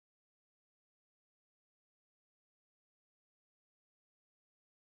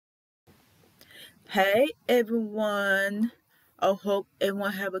Hey everyone. I hope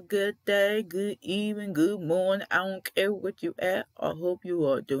everyone have a good day, good evening, good morning. I don't care what you at. I hope you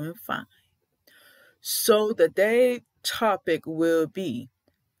are doing fine. So the day topic will be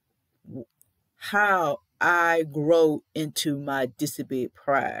how I grow into my disability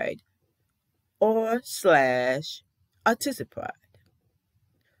pride or slash autistic pride.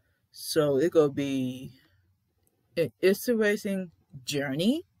 So it's gonna be an interesting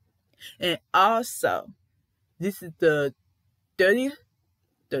journey, and also this is the 30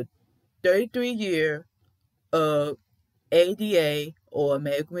 the 33-year of ADA or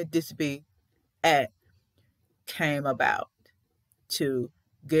American with Disability Act came about to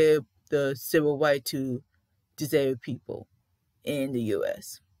give the civil right to disabled people in the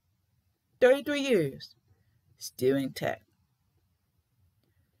U.S. 33 years, still intact.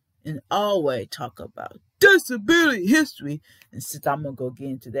 And always talk about disability history. And since I'm going to go get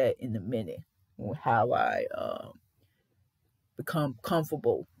into that in a minute, how I become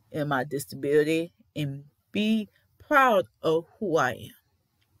comfortable in my disability and be proud of who I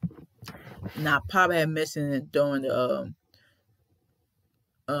am. Now, I probably have mentioned it during the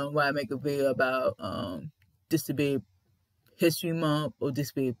where I make a video about Disability History Month or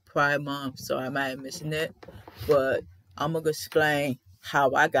Disability Pride Month, so I might have mentioned that. But I'm gonna explain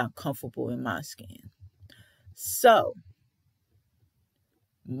how I got comfortable in my skin. So,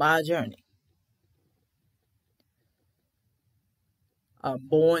 my journey. I'm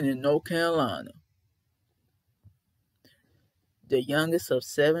born in North Carolina, the youngest of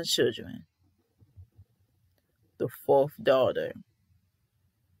 7 children, the 4th daughter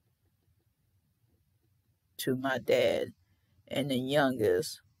to my dad, and the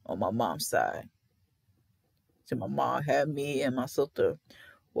youngest on my mom's side. So my mom had me and my sister.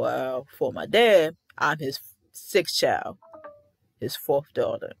 Well, for my dad, I'm his 6th child, his 4th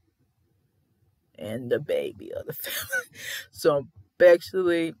daughter, and the baby of the family. So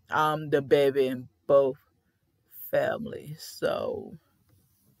basically, I'm the baby in both families. So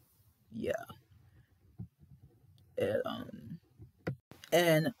yeah, and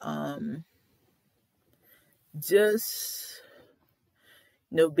just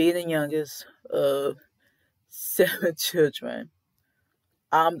being the youngest of 7 children,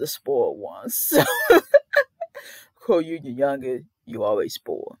 I'm the spoiled one. So, when you're younger, you always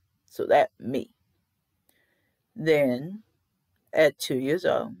spoiled. So that me. Then, at 2 years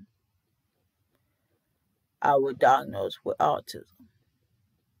old, I was diagnosed with autism.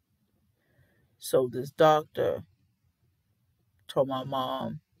 So this doctor told my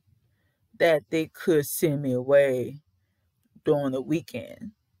mom that they could send me away during the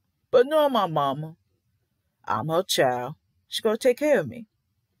weekend. But no, my mama, I'm her child. She's gonna take care of me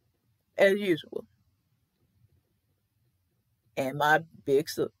as usual. And my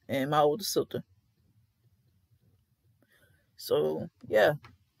older sister. So yeah,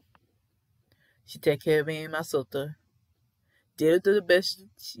 she take care of me and my sister. Did the best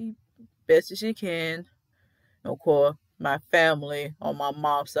as she can. And of course, my family on my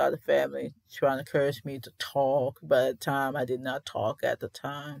mom's side of the family trying to encourage me to talk. By the time I did not talk at the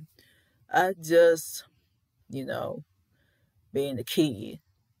time, I just, being a kid,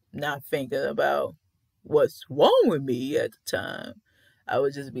 not thinking about what's wrong with me at the time. I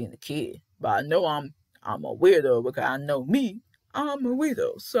was just being a kid. But I know I'm a weirdo because I know me. I'm a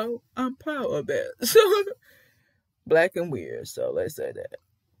weirdo, so I'm proud of that. So black and weird, so let's say that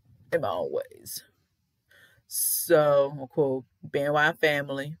in my own ways. So, of course, being around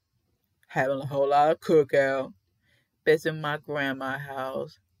family, having a whole lot of cookout, visiting my grandma's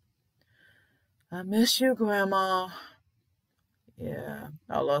house. I miss you, Grandma. Yeah,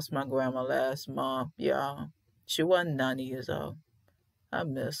 I lost my grandma last month. Yeah, she wasn't 90 years old. I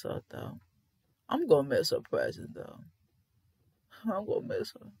miss her, though. I'm going to miss her presence, though. I'm going to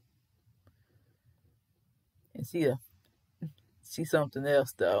miss her. And see something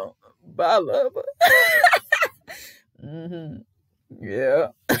else, though. But I love her.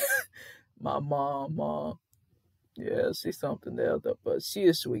 Yeah. My mom. Yeah, she's something else, though. But she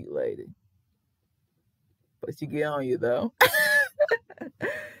a sweet lady. But she get on you, though.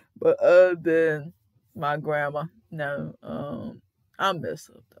 But other than my grandma, no, I miss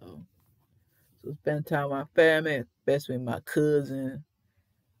her, though. So spend time with my family, especially my cousin.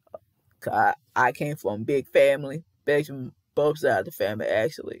 I came from a big family, especially both sides of the family,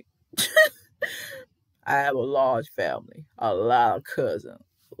 actually. I have a large family, a lot of cousins.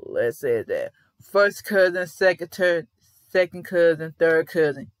 Let's say that. First cousin, second cousin, third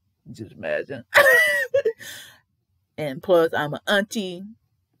cousin. Just imagine. And plus, I'm an auntie.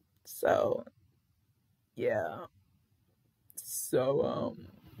 So, yeah. So,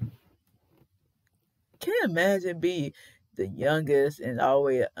 can't imagine being the youngest and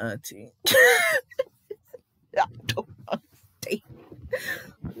always an auntie. I don't understand.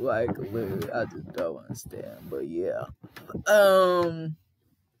 Like, literally, I just don't understand. But yeah. Um,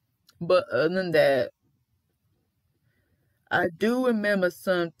 but other than that, I do remember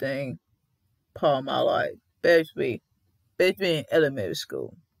something part of my life, especially in elementary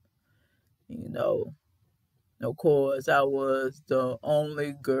school. You know, of course, I was the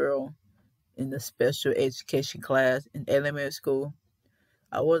only girl in the special education class in elementary school.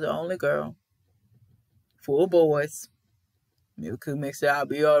 I was the only girl, full of boys. Maybe could make say I'll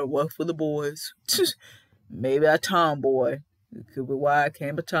be all the work for the boys. Maybe a tomboy. It could be why I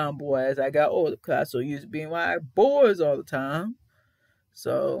became a tomboy as I got older, because I so used to being with boys all the time.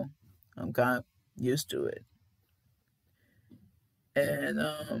 So I'm kind of used to it. And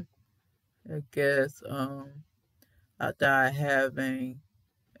I guess after I having,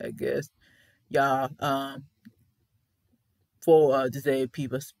 I guess y'all for disabled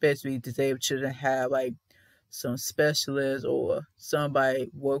people, especially disabled children, have like some specialist or somebody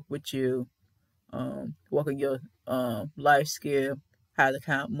work with you, work on your life skill, how to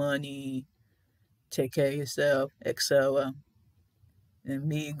count money, take care of yourself, etc. And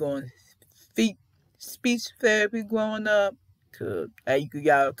me going feet speech therapy growing up. Cause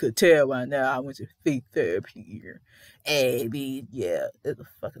y'all could tell right now I went to speech therapy here. A B, yeah, it's a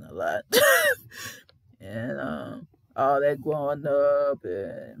fucking a lot. And all that growing up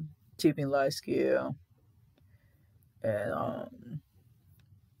and teaching life skill. And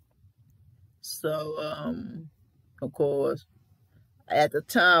so of course at the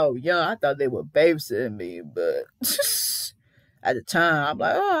time I was young, I thought they were babysitting me, but at the time I'm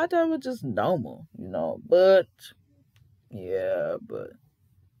like, oh, I thought it was just normal, you know. But yeah, but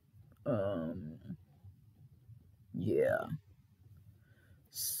um yeah.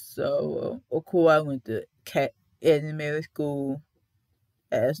 So of course I went to cat elementary school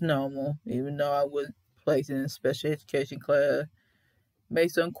as normal, even though I was placed in a special education class. Made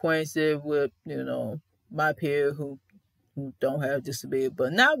some acquaintances with, my peers who don't have disability,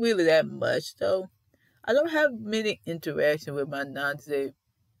 but not really that much though. I don't have many interaction with my non-disabled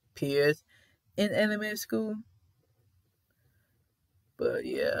peers in elementary school, but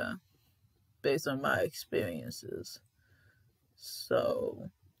yeah, based on my experiences. So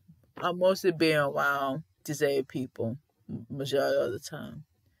I'm mostly being around disabled people majority of the time.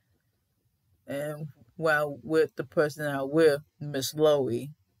 And while with the person I'm with, Miss Loey,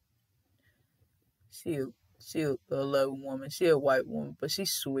 she she a loving woman. She a white woman, but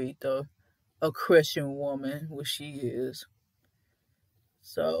she's sweet though. A Christian woman, which she is.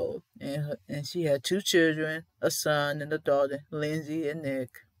 So and she had two children, a son and a daughter, Lindsay and Nick.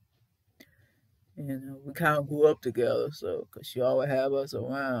 And we kind of grew up together, so because she always have us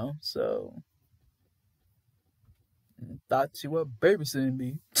around, so thought she was babysitting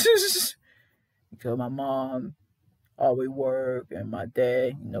me because my mom always worked and my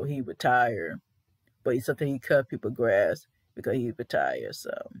dad, he retired, but he's something he cut people grass because he retired.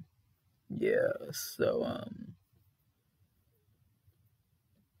 So yeah, so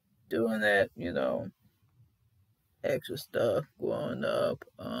doing that, extra stuff growing up.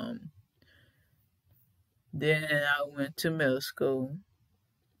 Then I went to middle school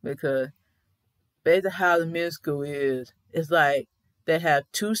because basically how the middle school is, it's like they have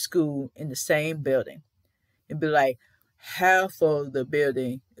two schools in the same building. It'd be like half of the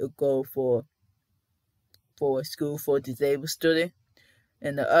building will go for a school for disabled students,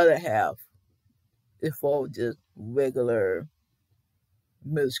 and the other half is for just regular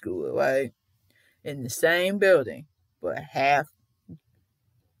middle school, right? In the same building, but half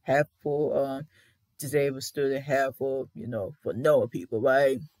for disabled student, half for for normal people,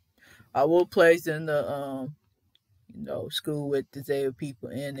 right? I was placed in the school with disabled people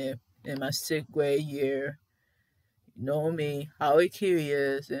in it in my sixth grade year. You know me, always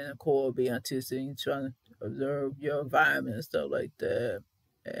curious, and of course being autistic, trying to observe your environment and stuff like that,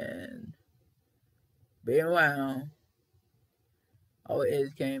 and being around.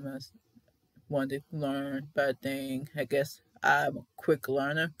 Always came as wanted to learn, but I guess I'm a quick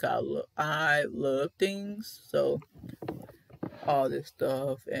learner. Cause I love things, so all this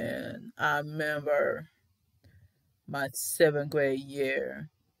stuff. And I remember my seventh grade year,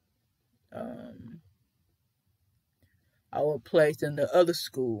 um, I was placed in the other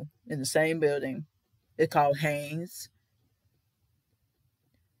school in the same building. It's called Haynes.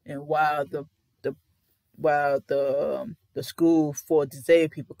 And the the school for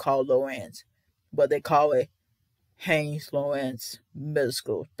disabled people called Lawrence, but they call it Haynes Lawrence Middle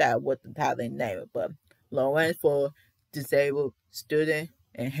School. That was how they name it. But Lawrence for disabled student,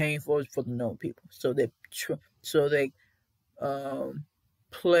 and Haynes was for the known people. So they um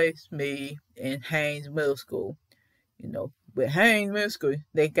placed me in Haynes Middle School. With Haynes Middle School,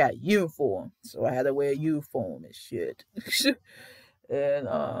 they got uniform, so I had to wear a uniform and shit. And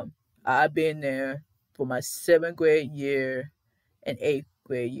I've been there for my 7th grade year and 8th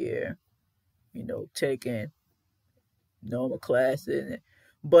grade year. Taking normal classes.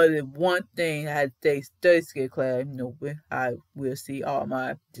 But the one thing I had to take study skill class, I will see all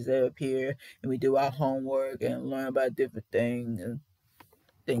my deserve here, and we do our homework and learn about different things and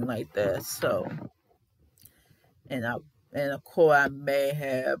things like that. So, and I and of course I may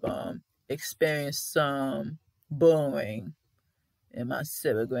have experienced some bullying in my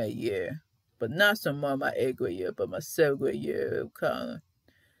 7th grade year, but not so much my 8th grade year, but my 7th grade year kind of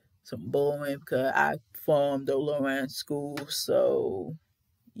some bullying because I formed the Lorraine school, so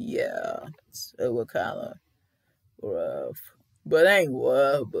yeah, it was kind of rough. But it ain't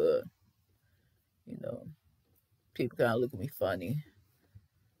rough, but you know, people kind of look at me funny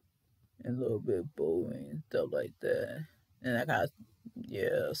and a little bit bullying and stuff like that. And I kind of,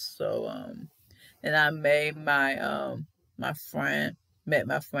 yeah, so and I made my friend, met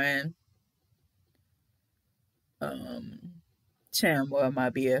my friend, um, Tamara, my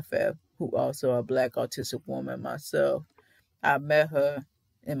BFF, who also a black autistic woman myself. I met her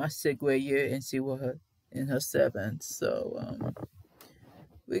in my 6th grade year, and she was her in her 7th. So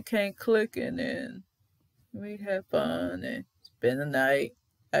we came clicking and we had fun and spend the night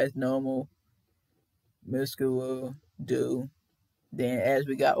as normal middle school will do. Then as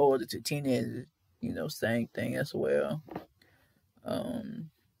we got older to teenagers, same thing as well. Um,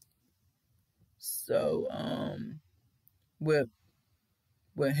 so with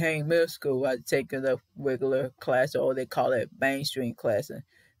Haynes Middle School, I take a regular class, or they call it mainstream class,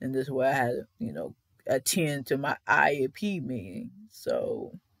 and this is where I had to, attend to my IEP meeting.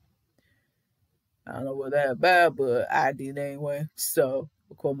 So I don't know what that about, but I did anyway. So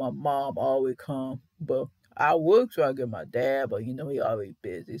of course my mom always come, but I would try to get my dad, but he always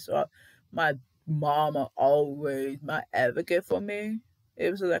busy. So my mama always my advocate for me. It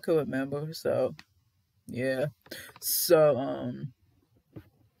was as I could remember. So yeah. So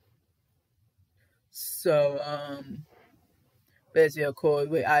basically, of course,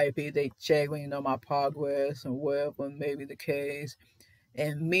 with IEP, they check when my progress and whatever may be the case.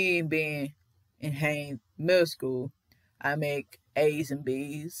 And me being in Haynes Middle School, I make A's and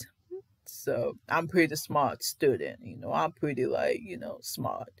B's. So I'm pretty smart student. I'm pretty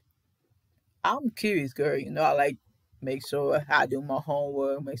smart. I'm a curious girl. I like make sure I do my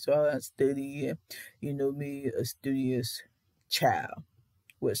homework, make sure I study, and me a studious child,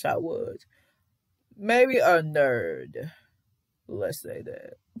 which I was. Maybe a nerd. Let's say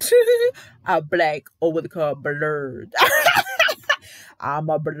that. A black over the car blurred. I'm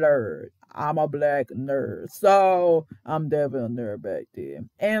a blurred. I'm a black nerd. So I'm definitely a nerd back then.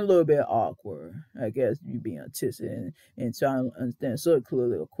 And a little bit awkward. I guess you being autistic and trying to understand so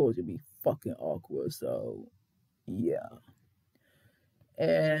clearly, of course, you'd be fucking awkward. So yeah.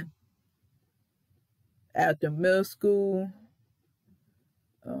 And after middle school,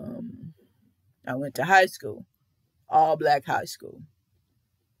 um, I went to high school. All black high school.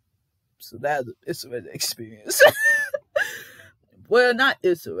 So it's an experience. Well, not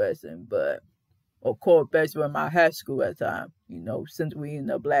interesting, but of course, based on my high school at the time, since we in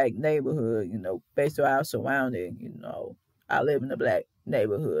a black neighborhood, based on our surrounding, I live in a black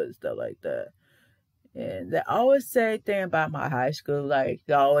neighborhood and stuff like that. And they always say thing about my high school, like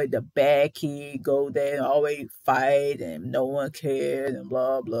always the bad kid go there and always fight and no one cared and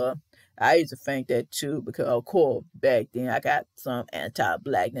blah blah. I used to think that too because of course back then I got some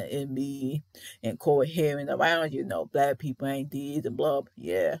anti-blackness in me and court hearing around, black people ain't these and blah, blah.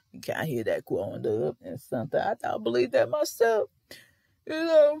 Yeah, you can't hear that growing up and something. I thought I believe that myself, you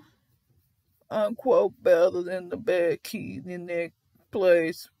know, unquote better than the bad kid in that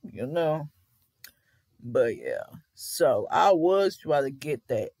place. But yeah, so I was trying to get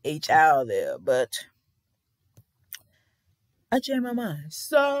that H out of there, but I changed my mind.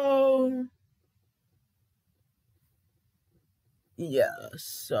 So yeah,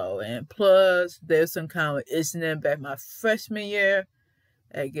 and plus there's some kind of incident back my freshman year.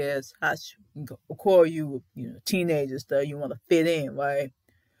 I guess of course teenager stuff, you want to fit in, right?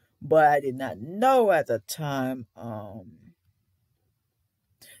 But I did not know at the time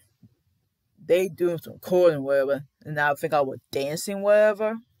they doing some recording whatever, and I think I was dancing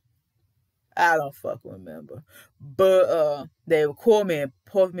whatever. I don't fucking remember. But they record me and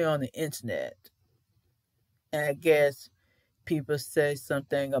post me on the internet. And I guess people say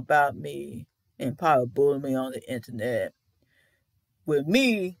something about me and probably bully me on the internet with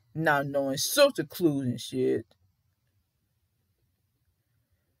me not knowing social clues and shit,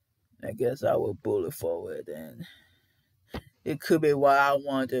 I guess I would bully for it. And it could be why I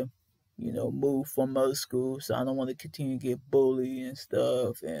wanted to, move from other schools. So I don't want to continue to get bullied and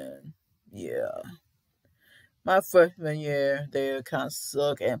stuff. And yeah. My freshman year, they kind of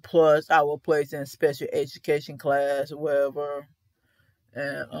suck. And plus, I was placed in special education class or whatever.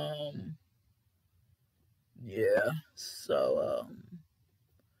 And, yeah. So,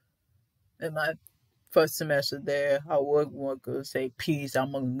 in my first semester there, I was going to say peace.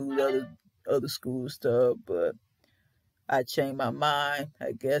 I'm going to move to other school stuff. But I changed my mind.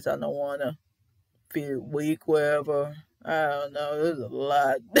 I guess I don't want to feel weak, wherever. I don't know. There's a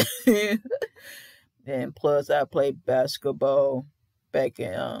lot. And plus, I played basketball back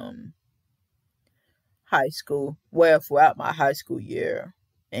in high school. Well, throughout my high school year,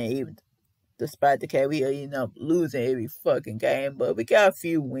 and even despite the case, we ended up losing every fucking game. But we got a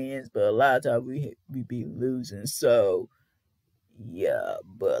few wins, but a lot of times we be losing. So yeah,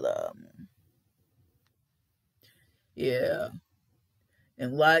 but yeah.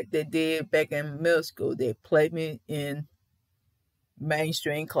 And like they did back in middle school, they played me in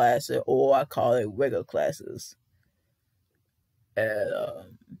mainstream classes, or I call it regular classes. And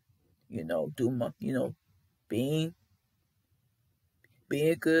do my, being being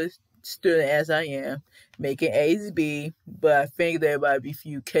a good student as I am, making A's B. But I think there might be a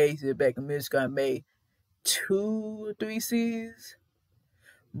few cases back in middle school I made 2 or 3 C's.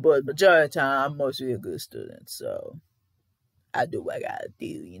 But majority of the time, I'm mostly a good student, so I do what I gotta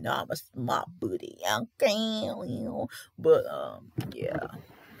do. I'm a smart booty, okay. But yeah.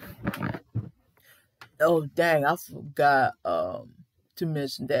 Oh dang, I forgot to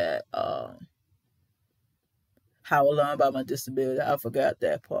mention that how I learned about my disability. I forgot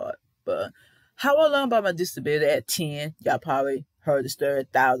that part. But how I learned about my disability at 10, y'all probably heard the story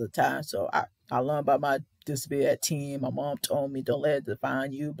 1,000 times. So I learned about my disability at 10. My mom told me, don't let it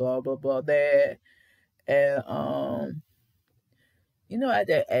define you, blah, blah, blah, that. And, at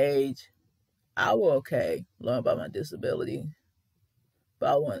that age, I was okay, learn about my disability, but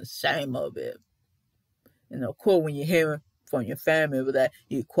I wasn't ashamed of it. And of course, when you hear from your family that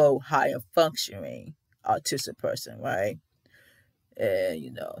you quote higher functioning autistic person, right?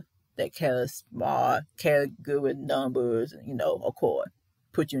 And they kind of smart, kind of good with numbers, and of course,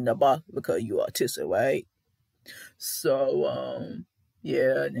 put you in the box because you're autistic, right? So,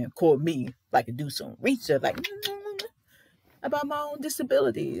 yeah, and then of course me, like to do some research, like about my own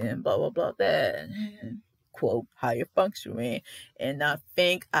disability and blah blah blah that. And, quote higher functioning, and I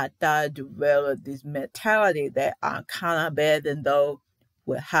think I thought I developed this mentality that I'm kind of better than those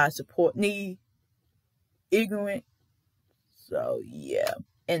with high support need, ignorant. So yeah,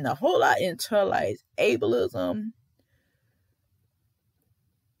 and the whole lot internalized ableism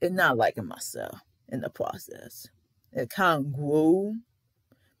and not liking myself in the process. It kind of grew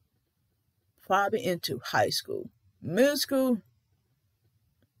probably into high school. Middle school,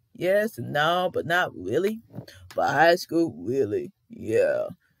 yes and no, but not really. But high school, really, yeah.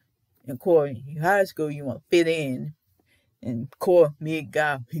 And of course, in high school, you want to fit in. And of course, me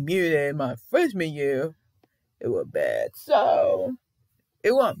got humiliated my freshman year. It was bad. So,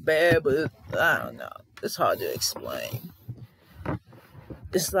 it wasn't bad, but I don't know. It's hard to explain.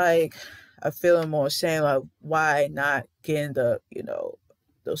 It's like I feel more ashamed, like why not getting the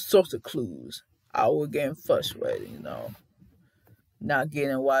social clues. I was getting frustrated, not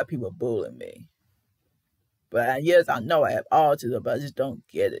getting why people bully me. But yes, I know I have autism, but I just don't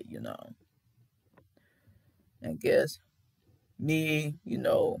get it. I guess me,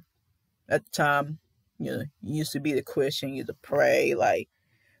 at the time, used to be the question, used to pray, like,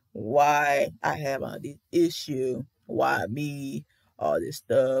 why I have all this issue, why me, all this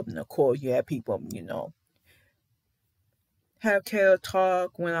stuff. And of course, you have people, have Kayla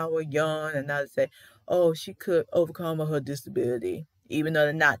talk when I was young, and I say, oh, she could overcome her disability, even though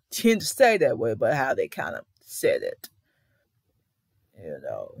they're not tend to say that way, but how they kind of said it.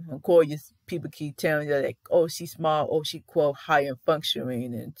 Of course, people keep telling you that, oh, she's smart, oh, she quote higher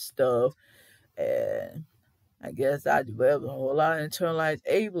functioning and stuff. And I guess I developed a whole lot of internalized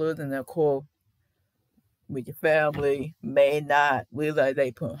ableism, and of course, with your family may not realize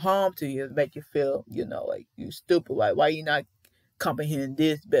they put harm to you, make you feel, like you stupid. Like, why you not comprehending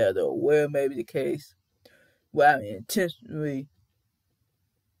this better, or where may be the case, where I intentionally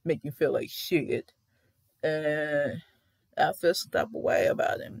make you feel like shit. And I feel some type of way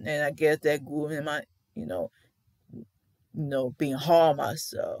about him. And I guess that grew in my, being hard on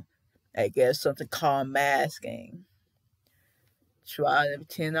myself. I guess something called masking. try to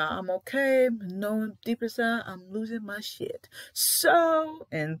pretend I'm okay, but knowing deep inside I'm losing my shit. So,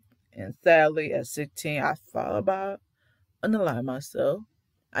 and sadly, at 16, I thought about unalive myself.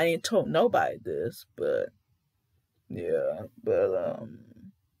 I ain't told nobody this, but yeah,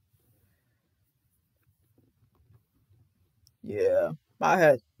 yeah, I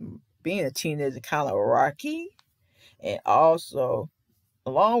had being a teenager kind of rocky, and also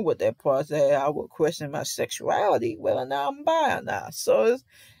along with that process, I would question my sexuality, whether or not I'm bi or not. So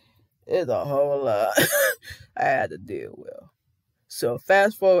it's a whole lot I had to deal with. So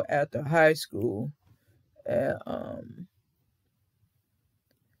fast forward after high school, and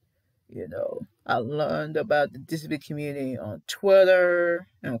I learned about the disability community on Twitter,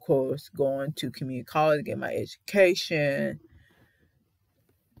 and of course, going to community college to get my education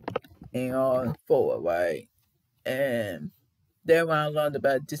and on forward, right? And then when I learned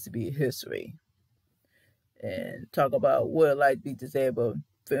about disability history and talk about what it like to be disabled,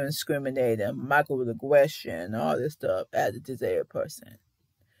 feeling discriminated, microaggression, and all this stuff as a disabled person.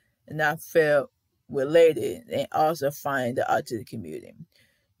 And I felt related and also find the autistic community.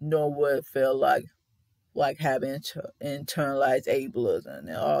 Know what it felt like having internalized ableism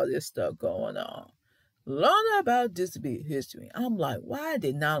and all this stuff going on. Learning about disability history, I'm like, why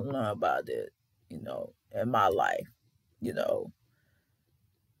did not learn about it, in my life, you know?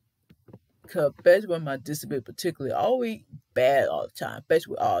 Because especially with my disability, particularly, always bad all the time,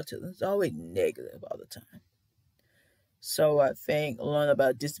 especially with autism. It's always negative all the time. So I think learn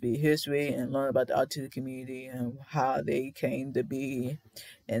about disability history and learn about the autistic community and how they came to be.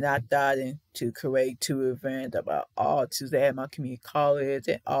 And I thought to create two events about autism at my community college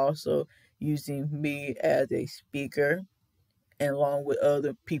and also using me as a speaker and along with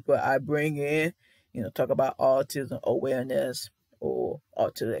other people I bring in, talk about autism awareness or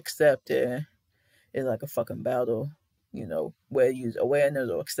autism acceptance. It's like a fucking battle, where you use awareness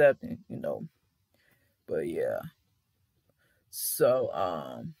or accepting. But yeah. So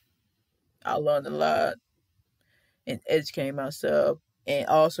I learned a lot in educating myself and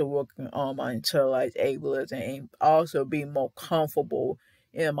also working on my internalized ableism and also being more comfortable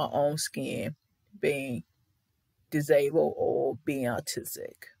in my own skin, being disabled or being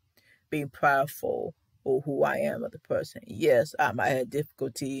autistic, being prideful of who I am as a person. Yes, I might have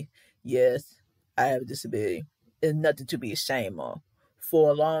difficulty. Yes, I have a disability. It's nothing to be ashamed of. For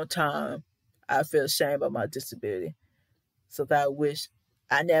a long time, I feel ashamed of my disability. So that I wish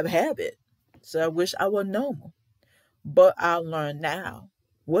I never have it. So I wish I was normal. But I learn now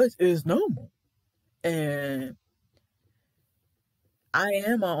what is normal. And I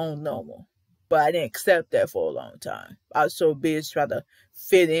am my own normal. But I didn't accept that for a long time. I was so busy trying to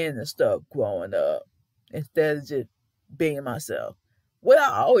fit in and stuff growing up instead of just being myself.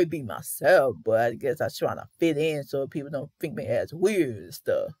 Well, I always be myself, but I guess I was trying to fit in so people don't think me as weird and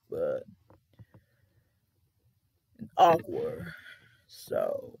stuff, but awkward.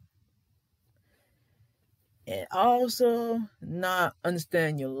 So, and also not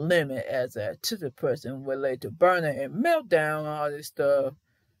understand your limit as a autistic person related to burnout and meltdown and all this stuff.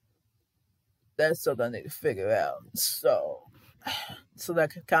 That's something I need to figure out. So that I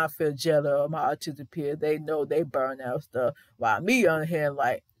can kind of feel jealous of my autistic peers. They know they burn out stuff. While me on here,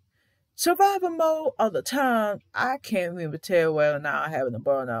 like, survival mode all the time. I can't even tell whether or not I'm having a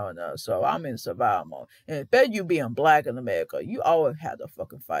burnout or not. So I'm in survival mode. And I bet you being black in America, you always have to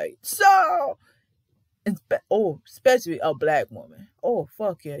fucking fight. So, especially a black woman. Oh,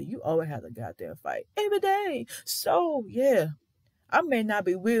 fuck yeah, you always have to goddamn fight every day. So, yeah, I may not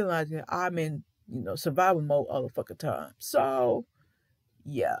be realizing I'm in, survival mode all the fucking time. So,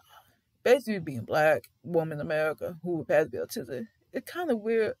 yeah, basically being black woman in America who has to be autistic, it's kind of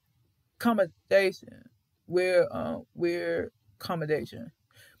weird accommodation. Weird accommodation.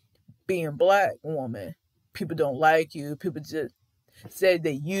 Being black woman, people don't like you. People just say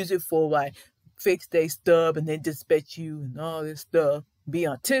they use it for like fix their stuff and then disrespect you and all this stuff. Be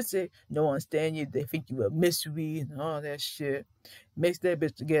autistic, no one understand you. They think you a mystery and all that shit. Mix that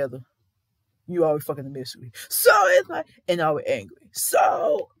bitch together. You always fucking a mystery. So it's like, and always angry.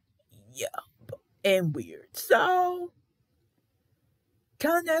 So, yeah, and weird. So,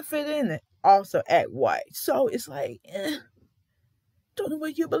 kind of not fit in it. Also act white. So it's like, don't know where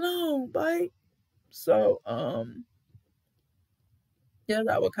you belong, right? So, yeah,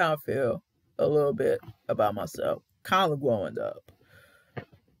 I would kind of feel a little bit about myself, kind of growing up.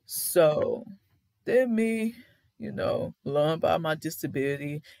 So then me, learn about my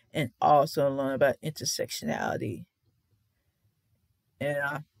disability and also learn about intersectionality.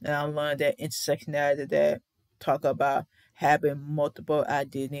 And I learned that intersectionality that talk about having multiple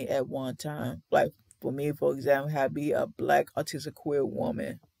identity at one time. Like For me, for example, how to be a black autistic queer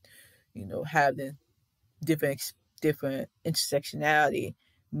woman, having different intersectionality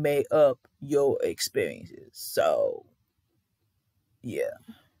made up your experiences. So yeah.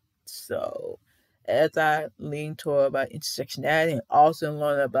 So as I lean toward about intersectionality and also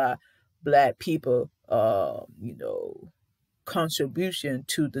learn about black people, contribution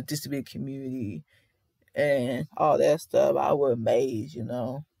to the disability community and all that stuff, I was amazed, and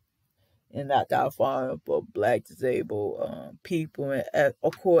not that far for black disabled people, and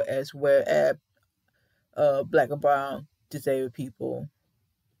of course as well as black and brown disabled people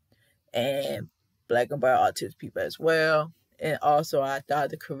and black and brown autistic people as well. And also I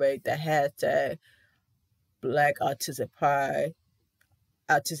thought to create the hashtag Black Autistic Pride.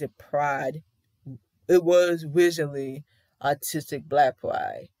 It was originally Autistic Black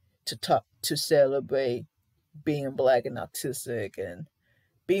Pride to celebrate being black and autistic and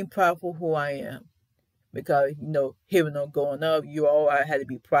being proud for who I am. Because hearing them growing up, you always had to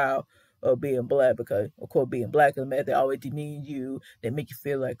be proud of being black because, of course, being black is they always demean you, they make you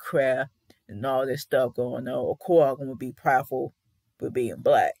feel like crap, and all this stuff going on. Of course, I'm gonna be proudful for being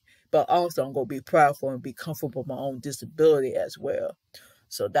black, but also I'm gonna be proudful and be comfortable with my own disability as well.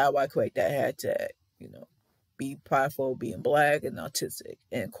 So that's why I create that hashtag. Be proudful of being black and autistic,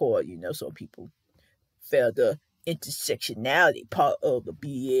 and of course, some people feel the intersectionality part of the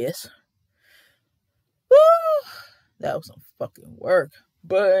BS. Woo! That was some fucking work.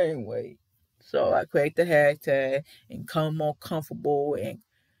 But anyway, so I create the hashtag and become more comfortable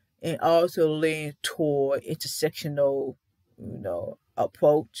and also lean toward intersectional,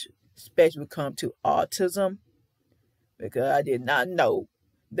 approach, especially when it comes to autism, because I did not know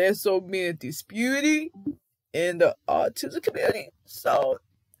there's so many disputes in the autism community. So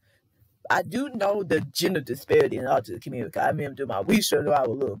I do know the gender disparity in the autism community because I remember doing my research when I was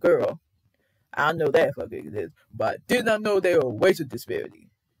a little girl. I know that fucking exists, but I did not know there were racial disparity.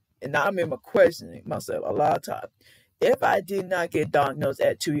 And I remember questioning myself a lot of times. If I did not get diagnosed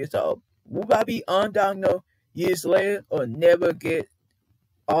at 2 years old, would I be undiagnosed years later or never get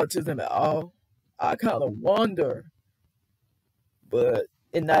autism at all? I kind of wonder, but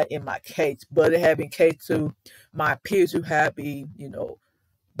it's not in my case. But it have been case to my peers who have been,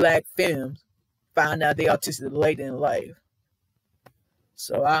 black femmes, find out they autistic later in life.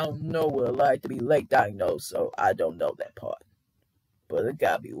 So I don't know what it's like to be late diagnosed, so I don't know that part. But it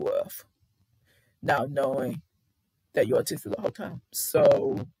gotta be rough. Not knowing that you're autistic the whole time.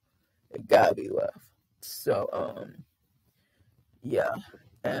 So it gotta be rough. So yeah.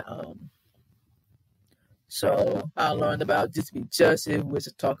 And so I learned about disability justice, which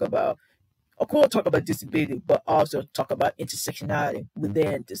is talk about, of course, talk about disability, but also talk about intersectionality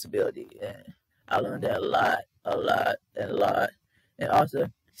within disability. And I learned that a lot. And also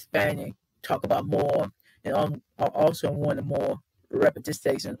expanding, talk about more, and I also wanted more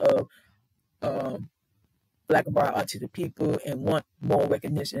representation of black and brown autistic people and want more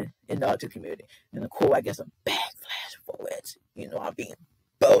recognition in the autistic community. And of course, I get some backlash for it. I'm being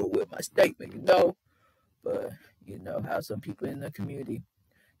bold with my statement, but how some people in the community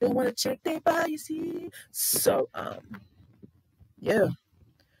don't want to check their biases. So yeah.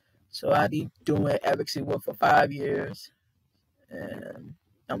 So I be doing advocacy work for 5 years, and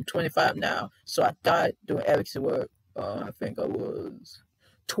I'm 25 now. So I started doing advocacy work. I think I was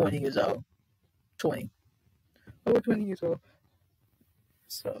 20 years old. 20. I was 20 years old.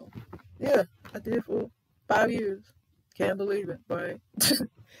 So yeah, I did it for 5 years. Can't believe it, right?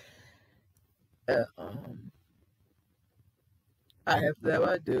 I have to do what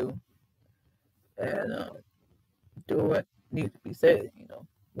I do, and do what needs to be said.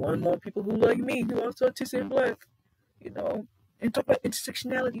 Want more people who like me, who are autistic and black, and talk about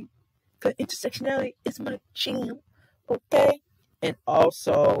intersectionality. Because intersectionality is my jam, okay? And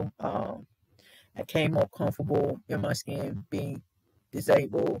also, I came more comfortable in my skin being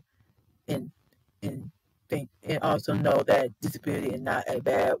disabled, and and and also know that disability is not a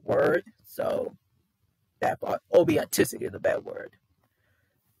bad word. So that part, or be autistic is a bad word.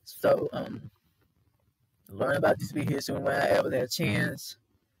 So learn about disability history when I ever had a chance,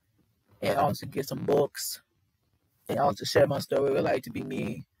 and also get some books, and also share my story. I like to be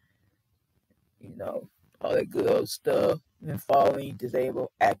me, all that good old stuff, and following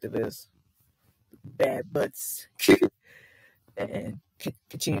disabled activists, bad butts, and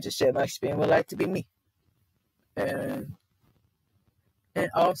continue to share my experience. Would like to be me, and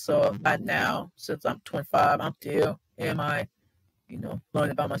also by now, since I'm 25, I'm still in my,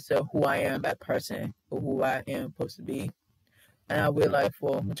 learning about myself, who I am, that person, or who I am supposed to be. And I realize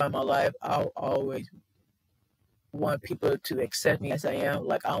for much of my life, I'll always want people to accept me as I am.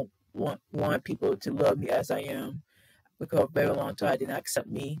 Like I don't want people to love me as I am, because for a very long time I did not accept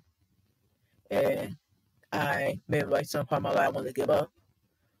me, and I maybe like some part of my life I wanted to give up,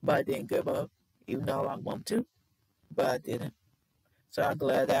 but I didn't give up, even though I wanted to, but I didn't. So I'm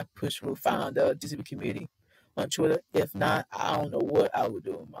glad that I pushed through, found the disability community on Twitter. If not, I don't know what I would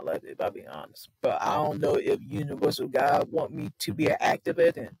do in my life, if I'm being honest. But I don't know if Universal God want me to be an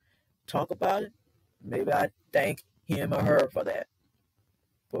activist and talk about it. Maybe I thank him or her for that,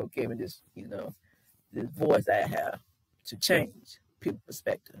 for giving this, this voice I have to change people's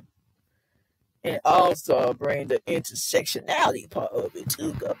perspective. And also bring the intersectionality part of it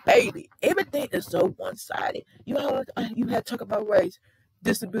too, cause baby, everything is so one-sided. You have to talk about race,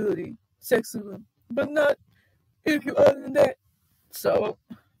 disability, sexism, but not if you other than that. So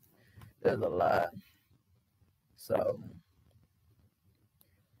there's a lot. So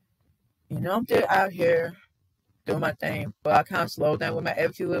I'm just out here doing my thing, but I kind of slow down with my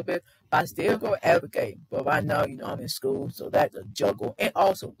advocacy a little bit. But I still go advocate. But right now, I'm in school, so that's a juggle, and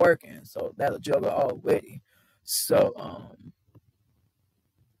also working, so that's a juggle already. So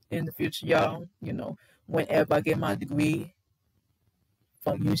in the future, y'all, whenever I get my degree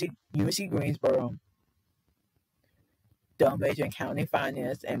from UC Greensboro, double major in accounting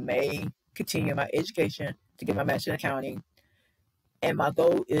finance, and may continue my education to get my master's in accounting. And my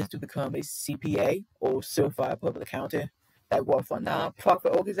goal is to become a CPA, or certified public accountant, that work for a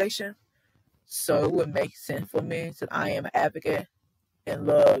nonprofit organization. So it would make sense for me, since I am an advocate and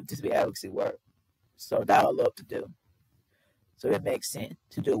love disability advocacy work. So that I love to do. So it makes sense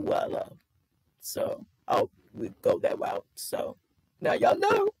to do what I love. So we go that route. So now y'all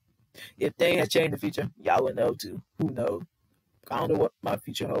know, if things have changed in the future, y'all will know too. Who knows? I don't know what my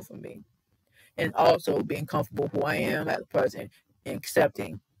future holds for me. And also being comfortable who I am as a person, and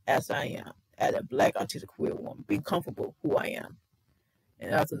accepting as I am as a Black autistic queer woman. Being comfortable who I am.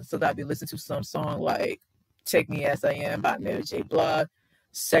 And also, so that I'll be listening to some song like "Take Me As I Am" by Mary J. Blige,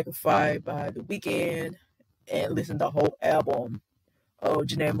 "Sacrifice" by The Weeknd, and listen to the whole album of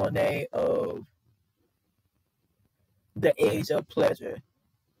Janelle Monáe of "The Age of Pleasure."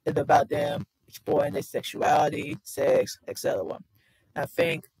 It's about them exploring their sexuality, sex, etc. I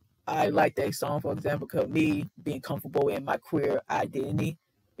think I like that song, for example, because me being comfortable in my queer identity,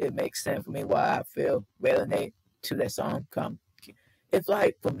 it makes sense for me why I feel resonate to that song. It's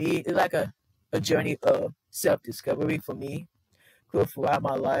like, for me, it's like a journey of self-discovery for me. Because throughout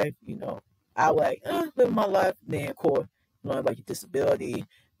my life, I like live my life. Then, of course, learn about your disability.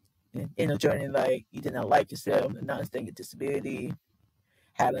 And in a journey, like, you did not like yourself and not understand your disability.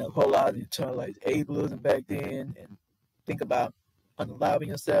 Having a whole lot of internalized ableism back then. And think about unallowing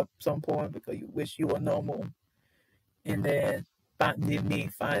yourself at some point because you wish you were normal. And then finding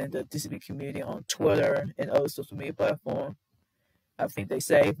the disability community on Twitter and other social media platforms. I think they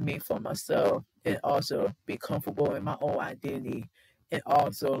saved me from myself, and also be comfortable in my own identity, and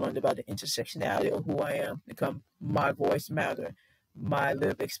also learn about the intersectionality of who I am. Become my voice matter, my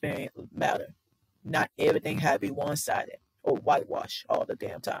lived experience matter. Not everything had to be one-sided or whitewash all the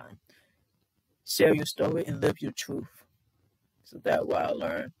damn time. Share your story and live your truth. So that's what I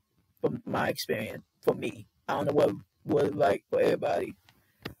learned from my experience. For me, I don't know what it's like for everybody.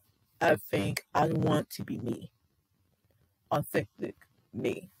 I think I want to be me, authentic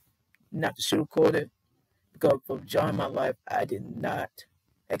me, not to sugarcoat it. Because for during my life, I did not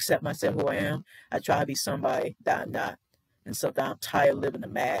accept myself who I am. I try to be somebody that I'm not, and sometimes I'm tired of living the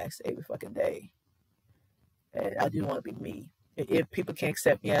mask every fucking day. And I just want to be me. If people can't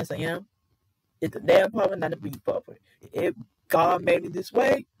accept me as I am, it's the damn problem, not the be perfect. If God made me this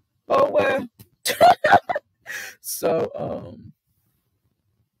way, oh well. So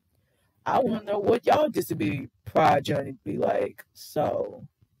I want to know what y'all disability pride journey be like. So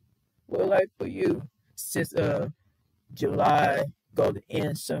what like for you, since July go to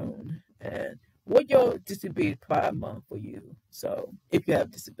end soon, and what your disability pride month for you? So if you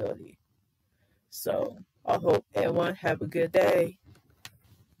have disability. So I hope everyone have a good day.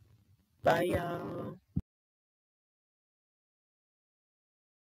 Bye y'all.